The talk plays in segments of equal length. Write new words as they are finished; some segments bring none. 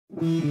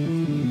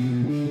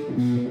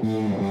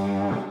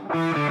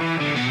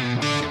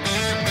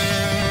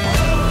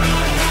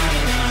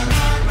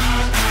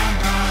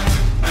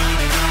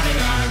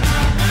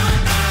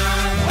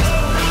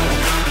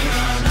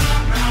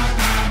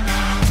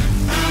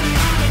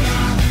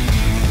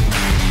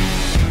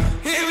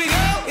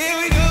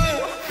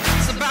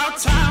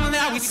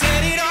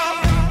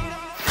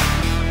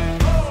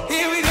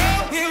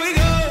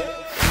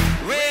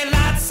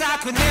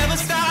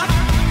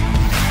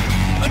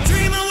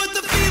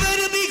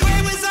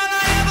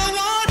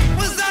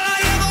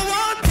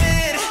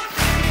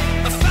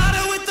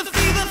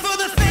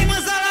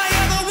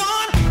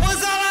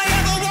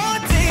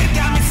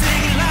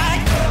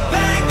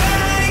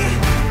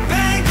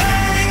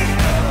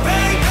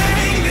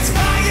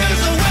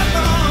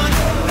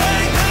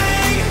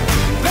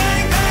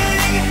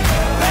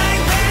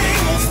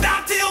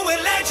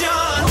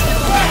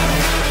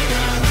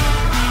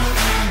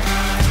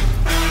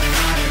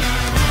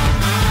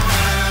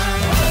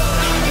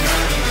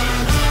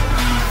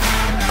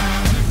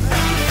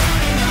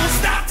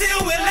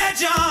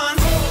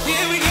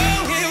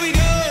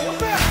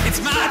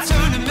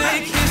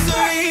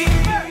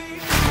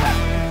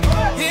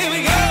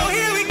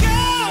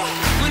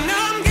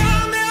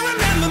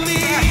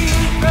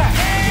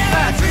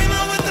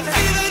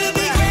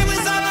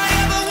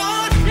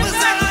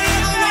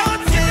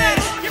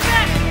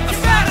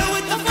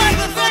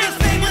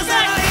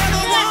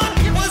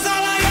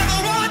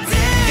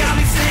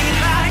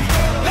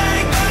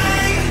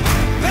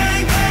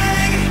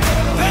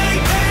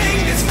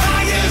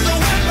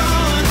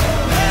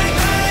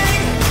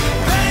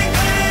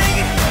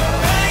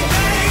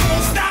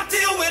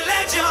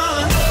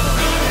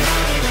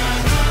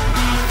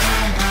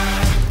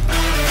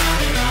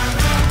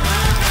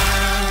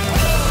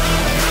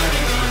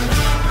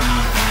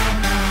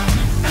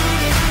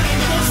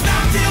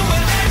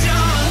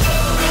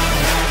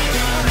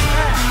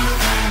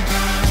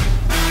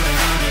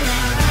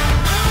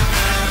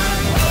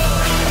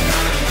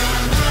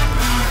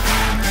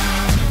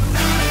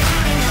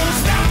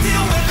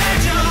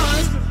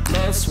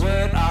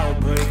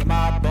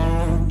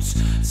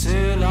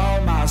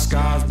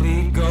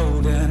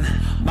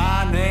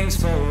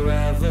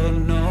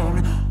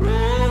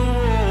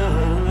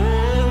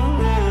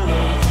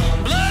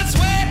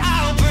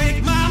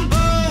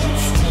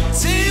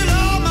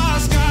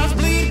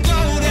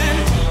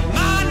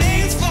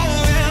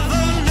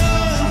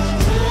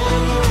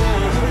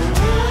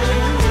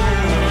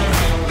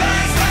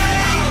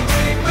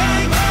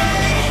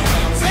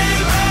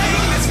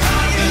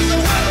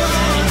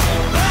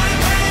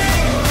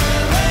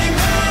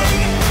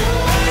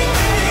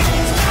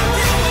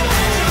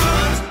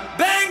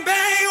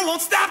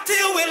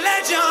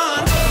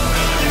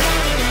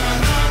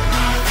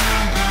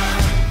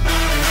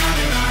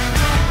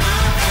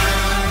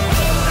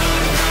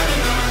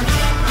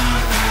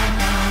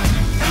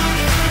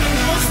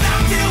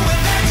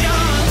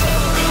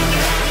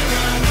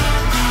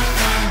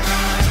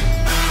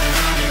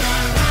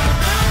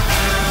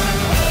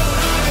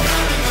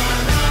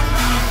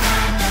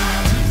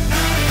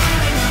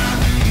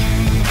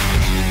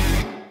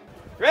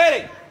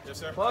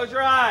Close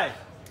your eyes.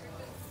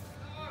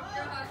 All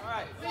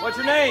right. What's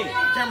your name?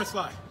 Cameron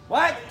Sly.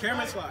 What?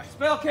 Cameron Sly.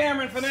 Spell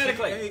Cameron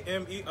phonetically.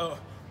 C-A-M-E-O.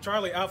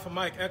 Charlie, Alpha,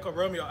 Mike, Echo,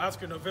 Romeo,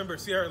 Oscar, November,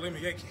 Sierra, Lima,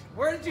 Yankee.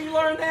 Where did you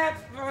learn that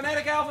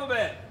phonetic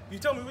alphabet? You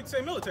told me we'd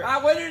say military.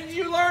 Where did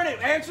you learn it?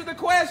 Answer the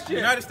question.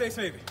 United States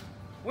Navy.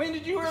 When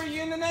did you were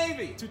in the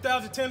Navy?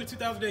 2010 to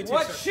 2018.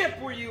 What sir. ship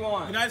were you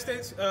on? United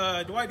States,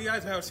 Dwight D.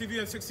 Eisenhower,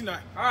 CVN 69.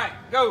 All right,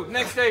 go.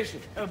 Next station.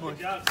 Oh, boy.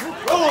 Roll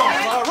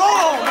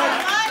on,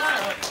 man.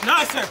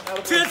 9, sir.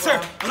 10,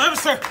 sir. 11,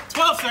 sir.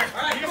 12, sir.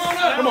 All right, come on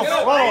up. Come on.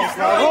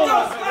 Roll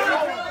on.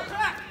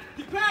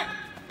 Get back.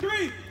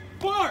 3,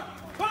 4,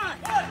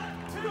 5. 1,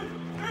 2,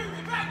 3.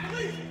 Get back.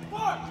 Release. 4,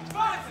 5.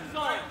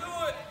 Fight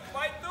through it.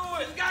 Fight through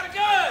it. He's got a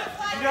gun.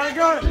 You got a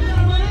gun.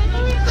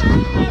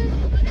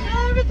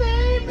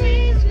 Everything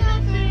means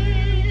nothing.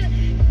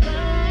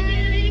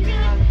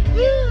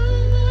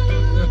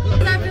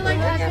 I feel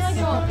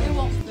like it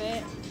won't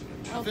fit.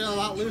 I feel a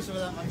lot looser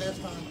without my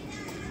vest on.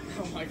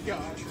 Oh my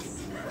God.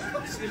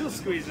 It'll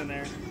squeeze in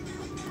there.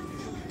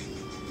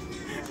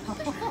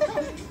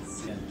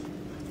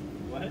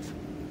 What?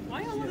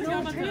 Why y'all want to go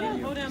about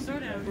throw down, throw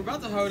down? We're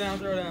about to hoe down,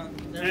 throw down.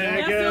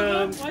 There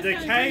goes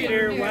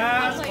Decatur,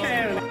 Wise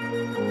County.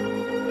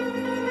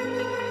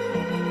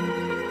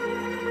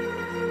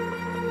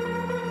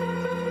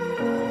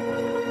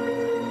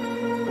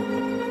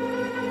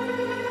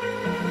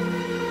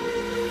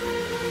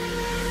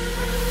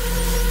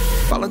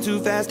 Falling too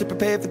fast to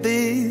prepare for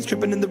this.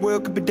 Tripping in the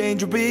world could be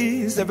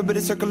dangerous.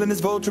 Everybody circling as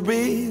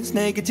vultures.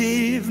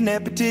 Negative,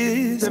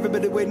 nepotist.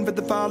 Everybody waiting for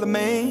the fall of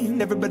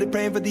man. Everybody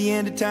praying for the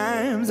end of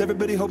times.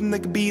 Everybody hoping they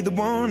could be the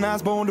one. I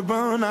was born to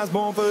run, I was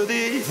born for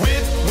this.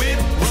 Whip, whip,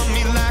 run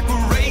me like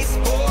a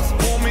racehorse.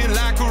 Pull me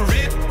like a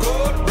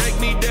ripcord. Break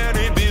me down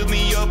and build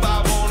me up.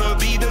 I wanna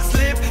be the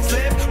slip,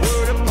 slip.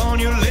 Word upon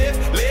your lip,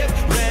 lip.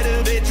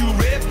 Rather that you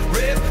rip,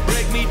 rip.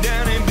 Break me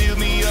down and build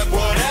me up.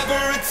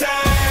 Whatever it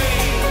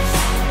takes.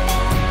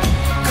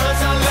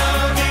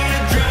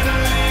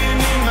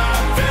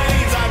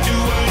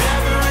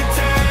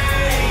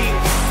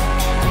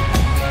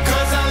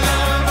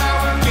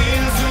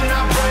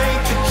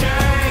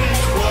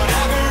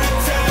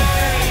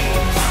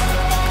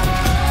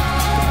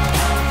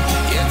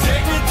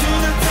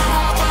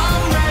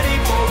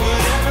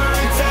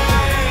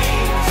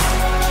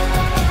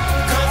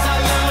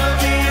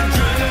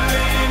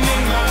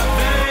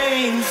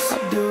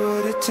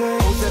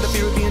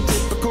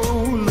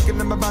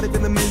 my body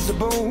feeling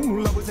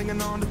miserable. Always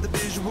hanging on to the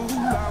visual.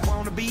 I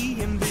wanna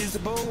be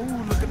invisible.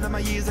 Looking at my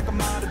years like I'm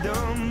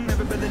martyrdom.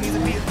 Everybody needs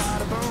to be a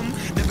part of them.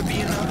 Never be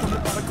enough from the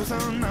prodigal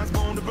son. I was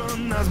born to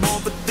run, I was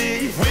born for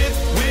this. Whip,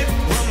 whip,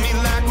 run me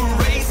like a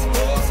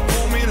racehorse.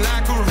 Pull me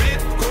like a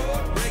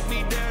ripcord. Break me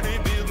down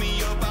and build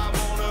me up. I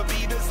wanna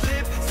be the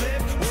slip,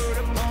 slip. Word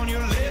upon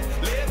your lip,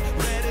 lip.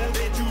 Better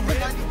that you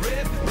rip,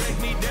 rip. Break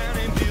me down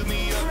and build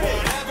me up.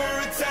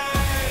 Whatever it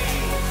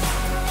takes.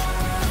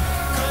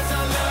 'Cause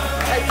I love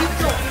you. Hey, keep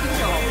going, keep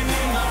going.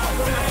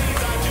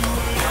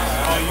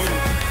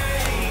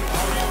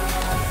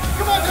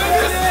 Come on,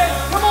 David!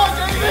 Come on,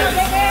 David!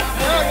 Yeah,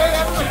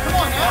 come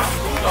on now.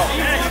 Got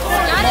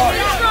it,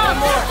 be strong,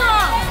 be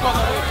strong.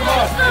 Come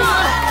on.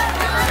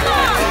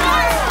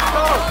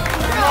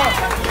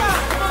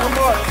 Come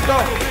on, let's go.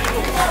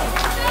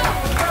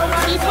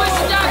 Keep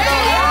pushing down.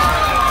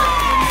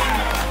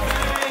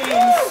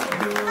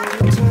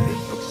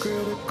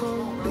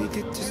 Hypocritical,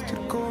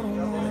 egotistical,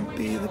 don't wanna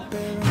be the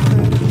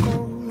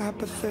parenthetical,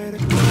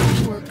 hypothetical,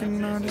 working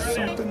on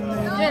something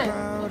that I'm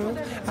proud of,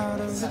 out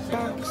of the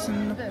box,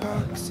 an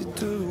epoxy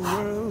to the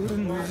world,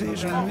 and the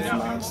vision we've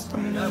lost,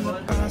 I'm an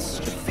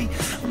apostrophe,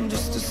 I'm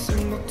just a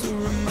symbol to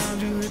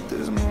remind you that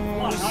there's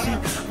more to see,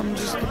 I'm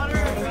just a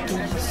product of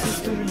the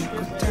system,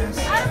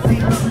 catastrophe,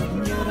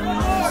 and yet a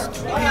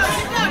masterpiece.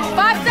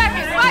 5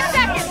 seconds, 5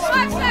 seconds,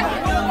 5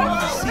 seconds.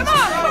 Come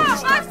on,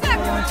 5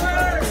 seconds.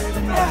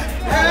 I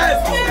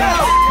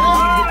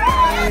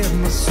have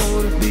my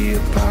soul to be a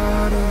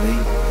part of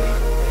it.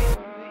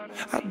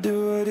 I do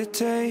what it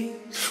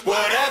takes.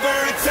 Whatever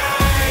it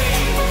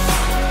takes.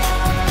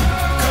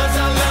 'Cause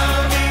I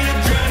love the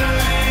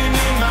adrenaline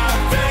in my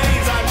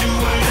veins. I do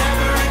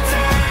whatever it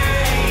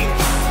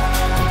takes.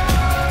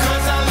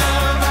 'Cause I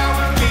love how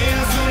it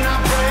feels when I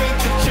break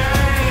the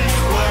chain.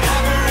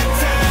 Whatever it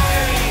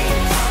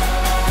takes.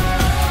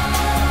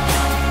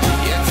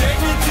 You take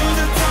me to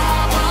the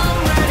top. I'm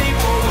ready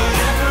for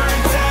whatever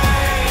it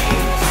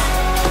takes.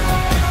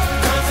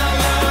 'Cause I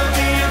love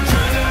the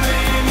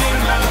adrenaline in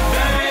my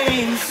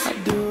veins. I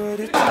do what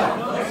it takes.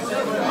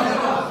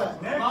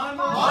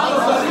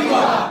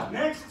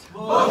 Next.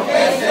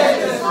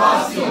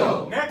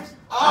 Next.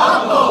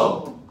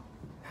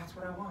 That's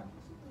what I want.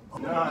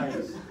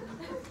 Nice.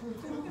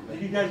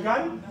 You guys got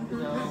it?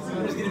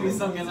 There's gonna be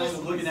some guys not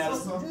even looking at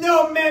us.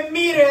 No, man,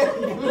 meet it.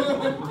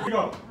 Here we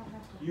go.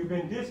 You've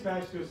been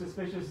dispatched to a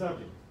suspicious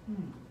subject.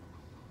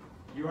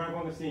 You arrive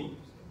on the scene.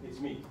 It's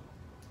me.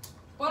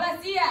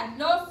 Policía,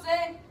 no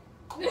se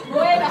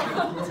mueva.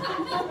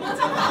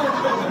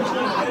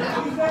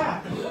 Who's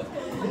that?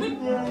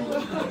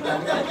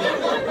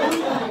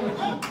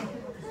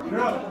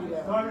 You're up.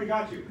 I already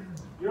got you.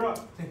 You're up.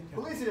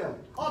 Policia,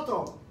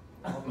 auto.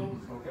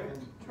 Okay.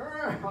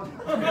 Turn.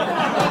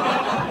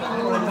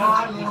 You are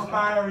not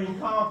inspiring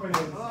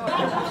confidence.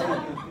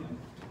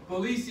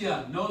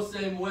 Policía, no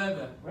se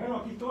mueve. Bueno,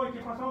 aquí estoy. ¿Qué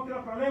pasó? ¿Qué es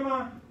el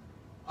problema?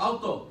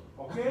 Auto.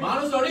 Ok.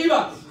 Manos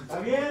arriba. ¿Está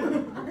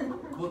bien?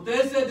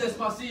 Botese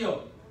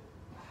despacio.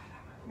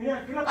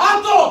 Mira, ¿qué es la...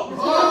 ¡Alto!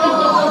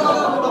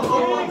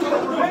 ¿Qué es el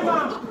problema?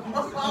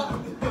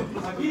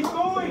 Aquí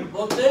estoy.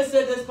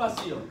 Botese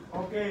despacio.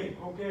 Ok,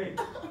 ok.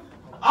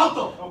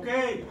 ¡Alto! Ok.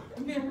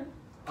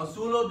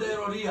 Azulo de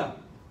rodilla.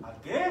 ¿A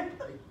qué?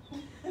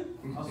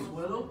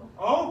 Azuelo.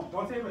 Oh,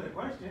 don't say for the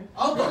question.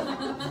 ¡Alto!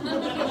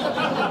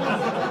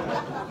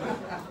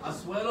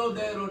 Azuelo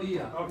de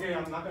rodilla. Okay,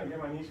 I'm not going to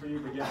get my knees for you,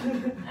 but yeah.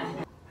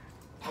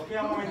 Okay,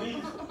 I'm on my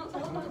knees.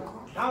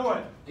 Now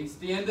what?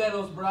 Extiende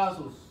los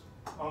brazos.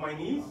 On my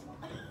knees?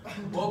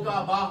 Boca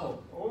abajo.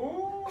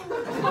 Oh.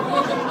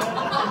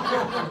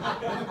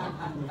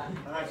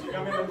 Alright, you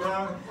got me on the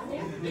ground.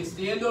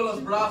 Extiendo los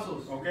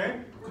brazos.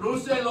 Okay?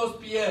 Cruce los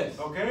pies.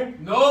 Okay?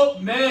 No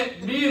me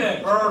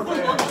mire.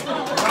 Perfect.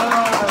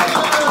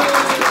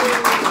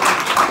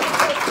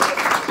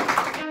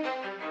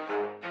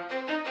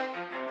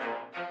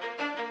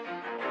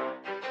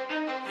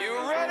 You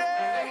ready?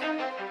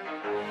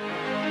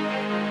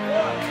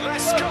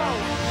 Let's go.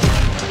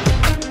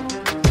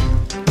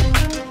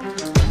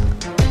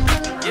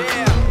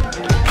 Yeah.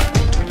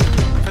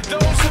 For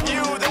those of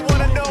you that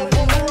want to know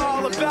what we're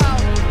all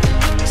about,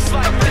 it's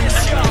like this,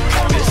 yo.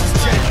 This is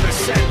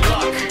 10%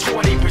 luck,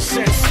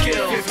 20%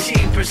 skill,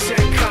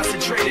 15%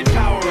 concentrated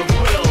power of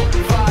will,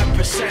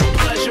 5%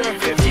 pleasure,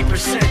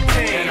 50%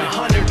 pain, and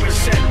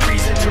 100%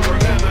 reason to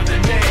remember the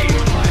name.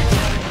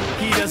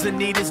 He doesn't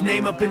need his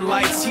name up in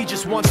lights, he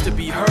just wants to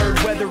be heard,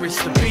 whether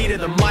it's the beat or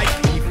the mic.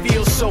 He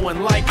feels so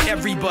unlike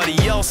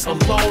everybody else,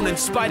 alone, in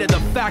spite of the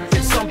fact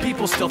that some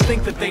people still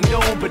think that they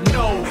know. But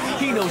no,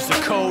 he knows the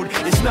code.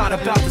 It's not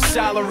about the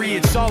salary,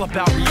 it's all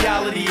about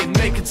reality and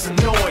making some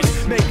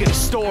noise, making a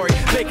story,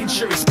 making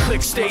sure his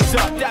click stays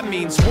up. That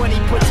means when he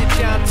puts it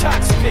down,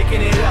 Todd's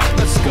picking it up.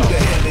 Let's go. Who the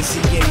hell is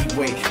he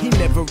anyway? He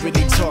never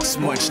really talks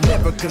much,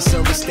 never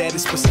concerned with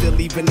status, but still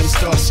even him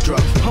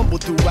starstruck. Humble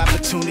through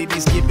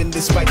opportunities given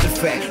despite the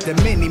fact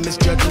that many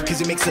misjudge him cause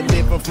he makes a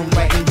living from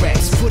writing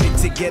raps. Put it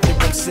together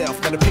himself,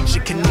 not a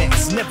picture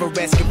connects. Never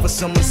asking for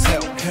someone's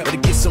help or to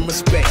get some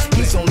respect.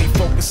 He's only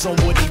focused on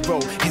what he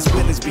wrote. His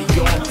will is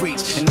beyond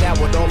reach, and now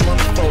it all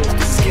unfolds.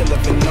 The skill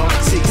of an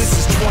artist. This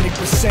is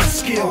 20%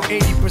 skill,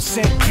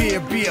 80% fear.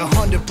 Be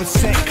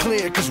 100%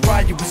 clear, cause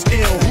Ryu was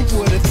ill. Who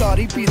would've thought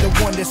he'd be the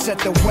one that set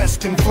the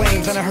West in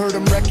flames? And I heard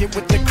him wreck it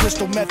with the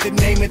crystal method,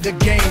 name of the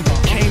game.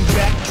 Came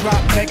back,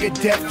 dropped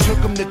Megadeth, took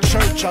him to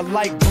church. I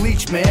like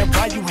Bleach, man.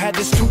 Ryu had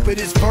the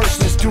stupidest verse.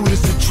 This dude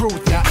is the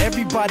truth. Now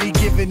everybody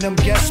giving them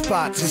guest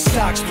spots and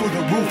stocks through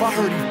the roof. I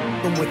heard he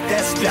f***ing with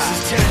that stock.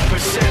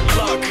 This is 10%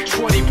 luck,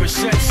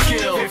 20%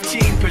 skill,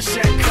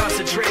 15%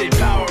 concentrated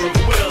power of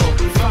will,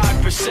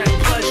 5%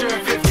 pleasure,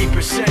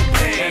 50%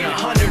 pain, and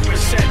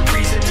 100%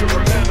 reason to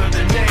remember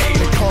the name.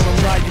 They call him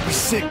Ryu, he's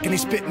sick and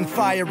he's spitting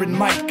fire and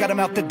Mike got him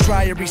out the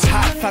dryer, he's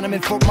hot. Found him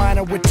in Fort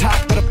Minor with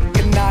top, but a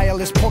f***ing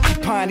nihilist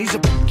porcupine. He's a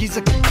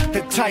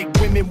the type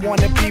women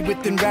wanna be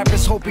within.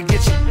 Rappers hope he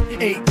gets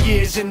 8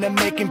 years in the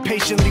making,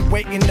 patiently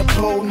waiting to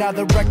blow. Now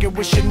the record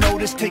with your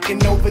notice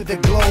taking over the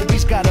globe.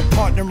 He's got a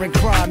partner in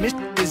crime, his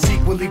is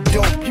equally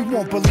dope. You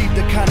won't believe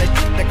the kind of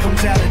that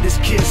comes out of this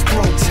kid's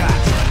throat.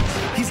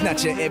 He's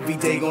not your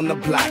everyday on the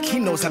block. He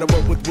knows how to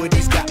work with what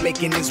he's got,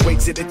 making his way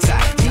to the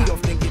top. He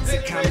often gets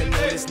a comment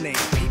on his name.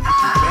 People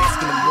keep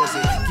asking him, was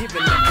it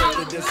giving that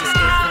brother doesn't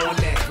stand for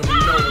that? But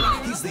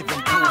no, he's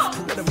living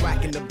proof. Let him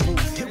rock in the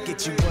booth. He'll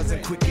get you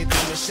buzzing quicker than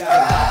a shot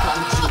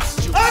of juice.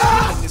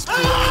 Giving this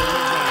crew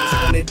around is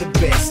one of the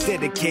best.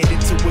 Dedicated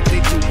to what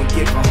they do and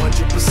give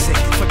 100%.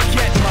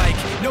 Forget Mike,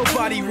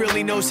 nobody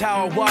really knows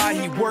how or why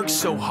he works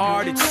so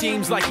hard. It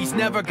seems like he's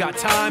never got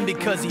time,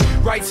 because he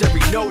writes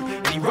every note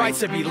and he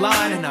writes every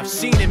line. And I've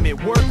seen him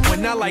at work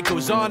when that light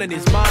goes on in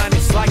his mind.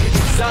 It's like a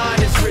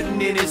design is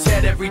written in his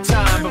head every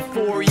time,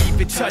 before he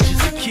even touches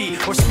a key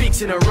or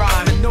speaks in a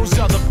rhyme. And those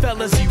other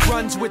fellas he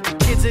runs with, the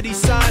kids that he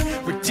signed,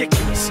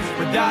 ridiculous,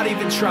 without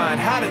even trying.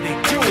 How do they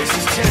do it? This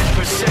is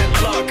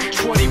 10% luck,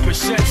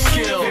 20%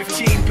 skill,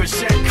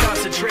 15%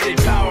 concentrated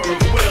power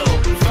of will,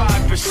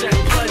 5%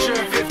 pleasure,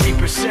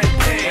 50%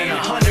 pain, and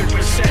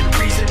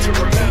 100% reason to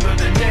remember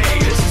the name.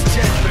 This is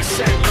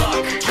 10%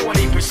 luck,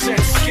 20%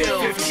 skill,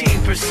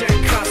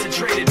 15%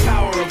 concentrated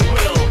power of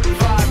will,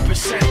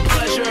 5%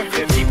 pleasure,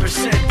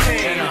 50%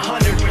 pain, and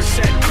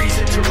 100%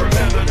 reason to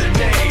remember the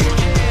name.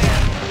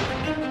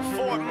 Yeah.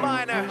 Fort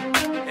Minor,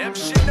 M.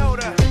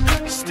 Shinoda,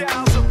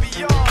 styles of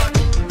beyond.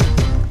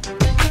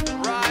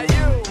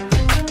 Ryu,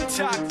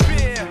 Talk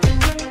Beer,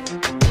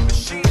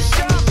 Machine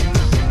Shop.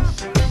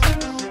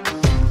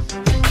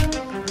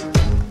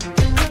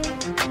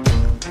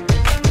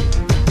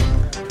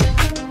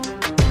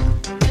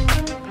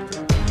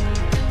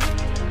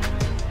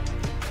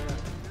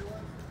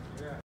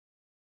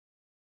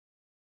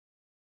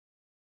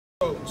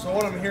 So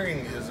what I'm hearing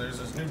is there's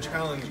this new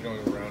challenge going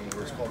around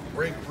where it's called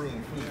Break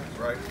Room Foods,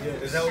 right? Yeah.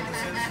 Is that what this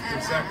is?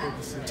 Exactly what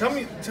this is.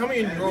 Tell me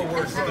in your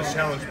words what this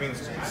challenge means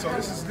to you. So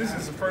this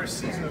is the first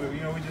season of it.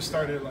 You know, we just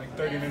started like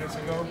 30 minutes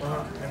ago,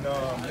 and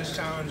this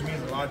challenge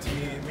means a lot to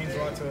me. It means a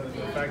lot to the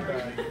fact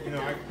that, you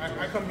know,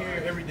 I come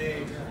here every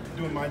day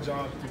doing my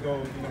job to go,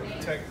 you know,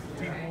 protect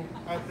people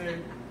out there,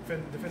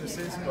 defend the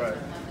citizens. Right.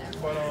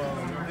 But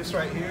this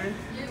right here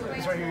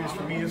is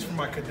for me. It's for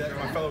my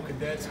fellow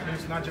cadets. And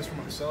it's not just for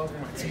myself, for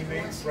my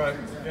teammates. Right.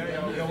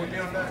 Yeah, y'all with me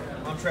on that?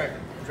 I'm tracking.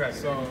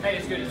 So, hey,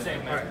 it's good to say,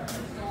 man. All right.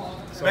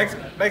 So,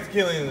 back to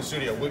Killian in the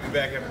studio. We'll be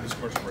back after this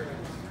commercial break.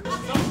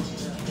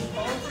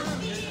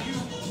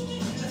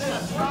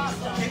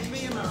 Kick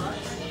me in the eye.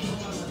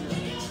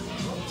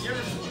 You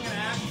ever seen an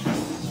act?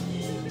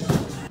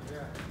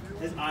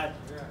 His eye.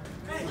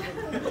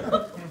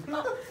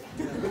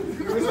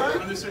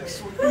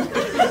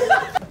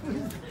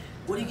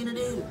 What are you gonna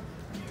do?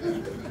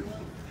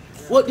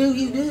 What do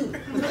you do?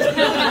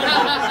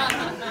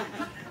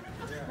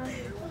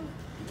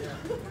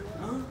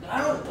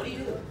 Huh? What do you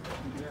do?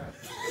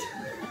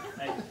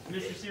 Hey,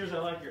 Mr. Sears, I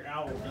like your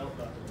owl belt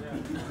buckle.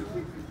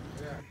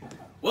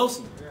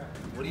 Wilson,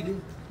 what do you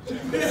do?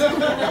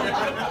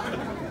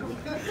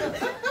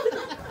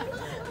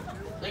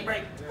 Leg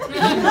break.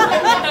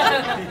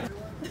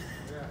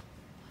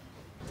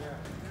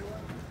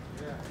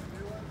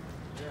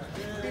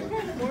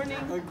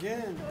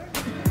 Again.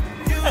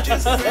 You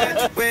just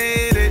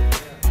graduated.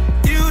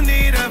 You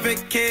need a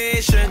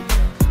vacation.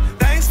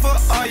 Thanks for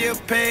all your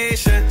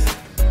patience.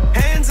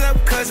 Hands up,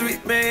 cause we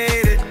made